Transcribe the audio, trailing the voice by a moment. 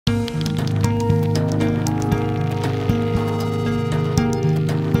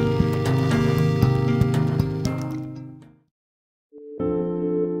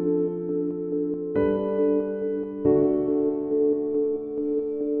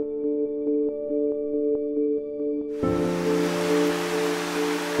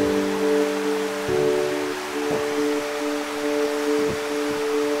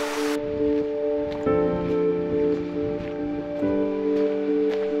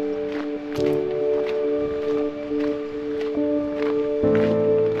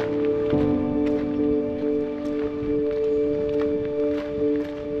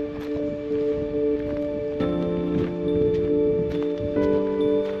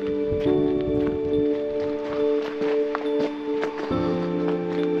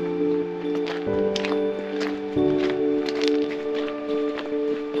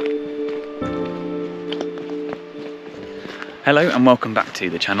Hello and welcome back to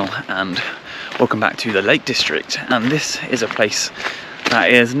the channel, and welcome back to the Lake District. And this is a place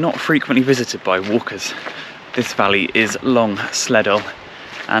that is not frequently visited by walkers. This valley is Longsleddale,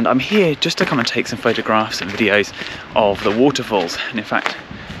 and I'm here just to come and take some photographs and videos of the waterfalls. And in fact,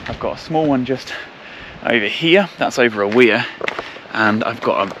 I've got a small one just over here, that's over a weir, and I've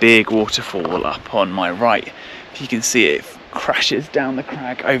got a big waterfall up on my right. If you can see it, it crashes down the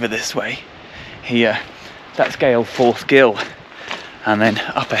crag over this way here. That's Gale Fourth Gill, and then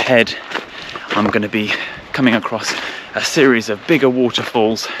up ahead I'm going to be coming across a series of bigger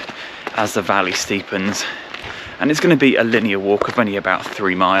waterfalls as the valley steepens, and it's going to be a linear walk of only about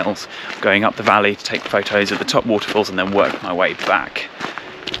 3 miles, going up the valley to take photos of the top waterfalls and then work my way back.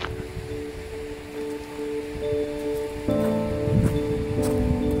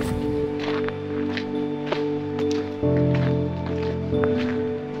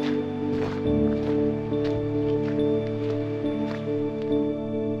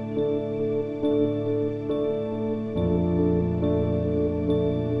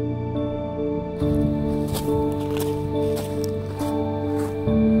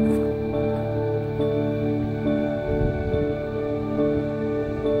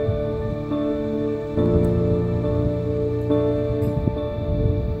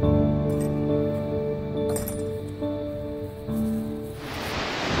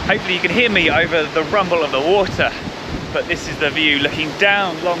 Hopefully you can hear me over the rumble of the water, but this is the view looking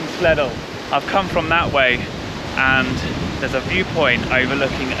down Longsleddale. I've come from that way, and there's a viewpoint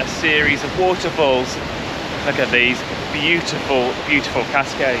overlooking a series of waterfalls. Look at these beautiful, beautiful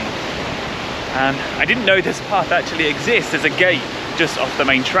cascades. And I didn't know this path actually exists. There's a gate just off the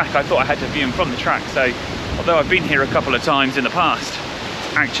main track. I thought I had to view them from the track, so although I've been here a couple of times in the past,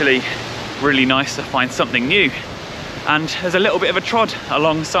 it's actually really nice to find something new. And there's a little bit of a trod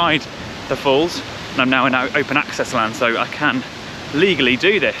alongside the falls, and I'm now in open access land, so I can legally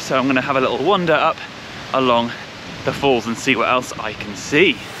do this. So I'm going to have a little wander up along the falls and see what else I can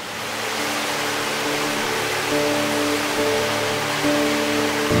see.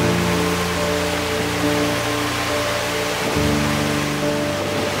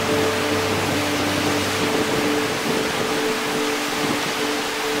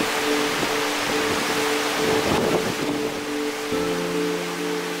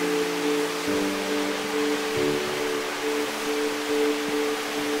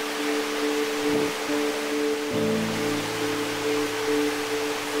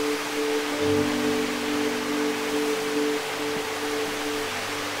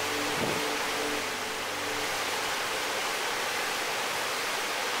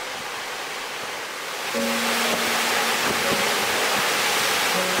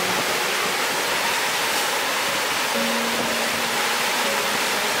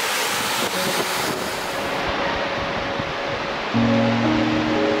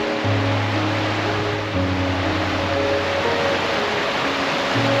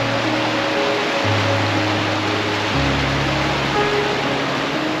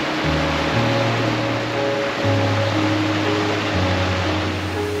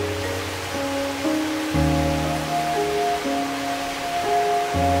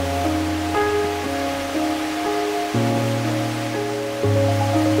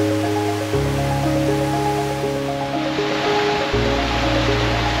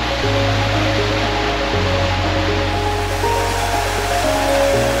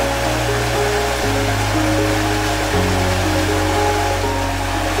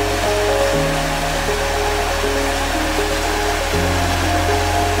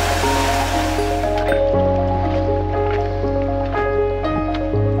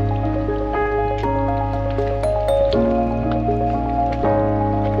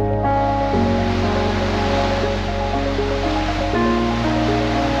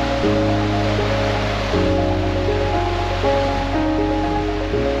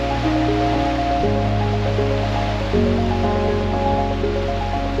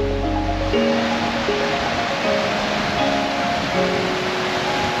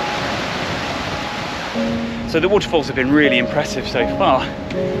 So the waterfalls have been really impressive so far,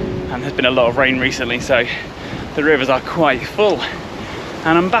 and there's been a lot of rain recently, so the rivers are quite full.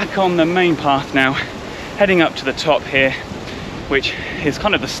 And I'm back on the main path now, heading up to the top here, which is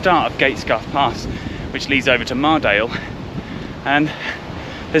kind of the start of Gatesgarth Pass, which leads over to Meindl. And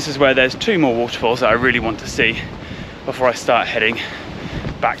this is where there's 2 more waterfalls that I really want to see before I start heading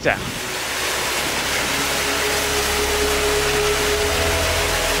back down.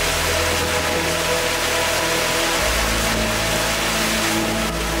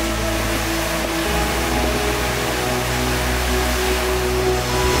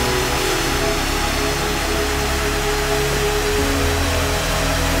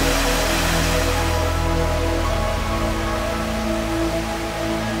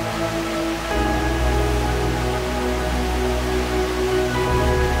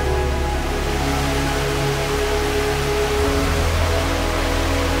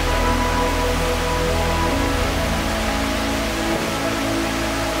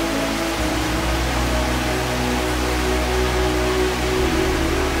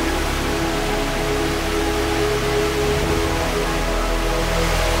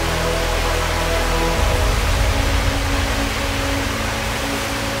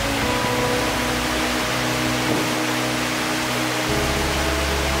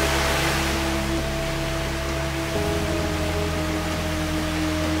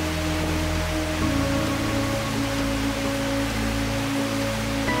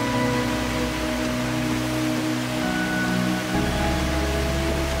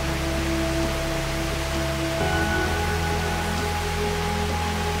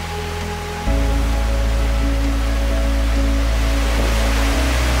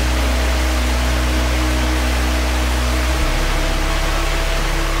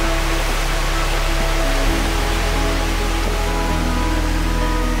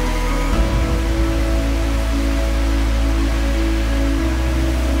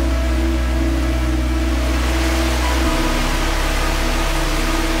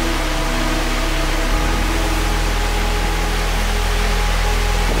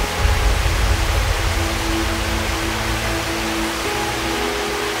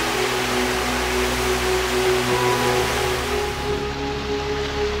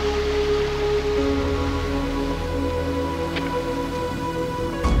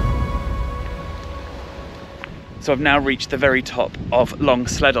 So I've now reached the very top of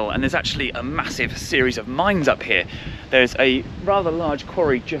Longsleddale, and there's actually a massive series of mines up here. There's a rather large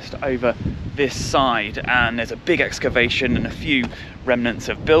quarry just over this side, and there's a big excavation and a few remnants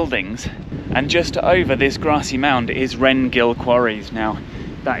of buildings. And just over this grassy mound is Wrengill Quarries. Now,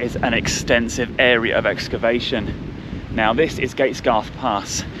 that is an extensive area of excavation. Now, this is Gatesgarth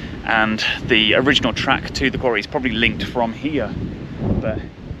Pass, and the original track to the quarry is probably linked from here. But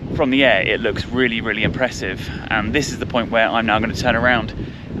from the air, it looks really, really impressive. And this is the point where I'm now going to turn around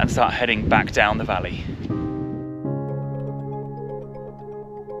and start heading back down the valley.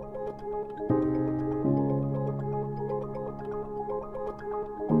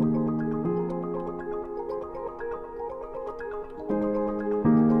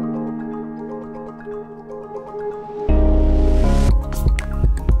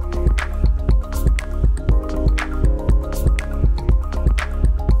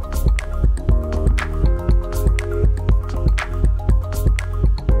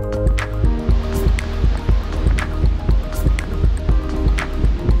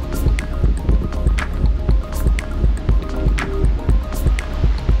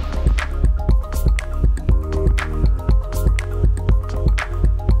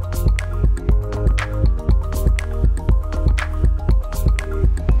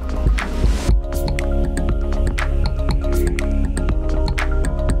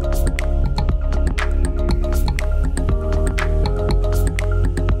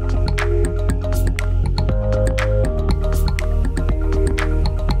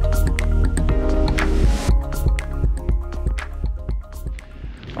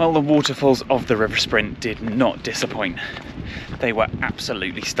 Well, the waterfalls of the River Sprint did not disappoint. They were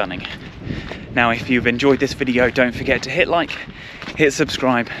absolutely stunning. Now, if you've enjoyed this video, don't forget to hit like, hit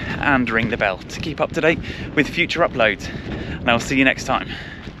subscribe and ring the bell to keep up to date with future uploads. And I'll see you next time.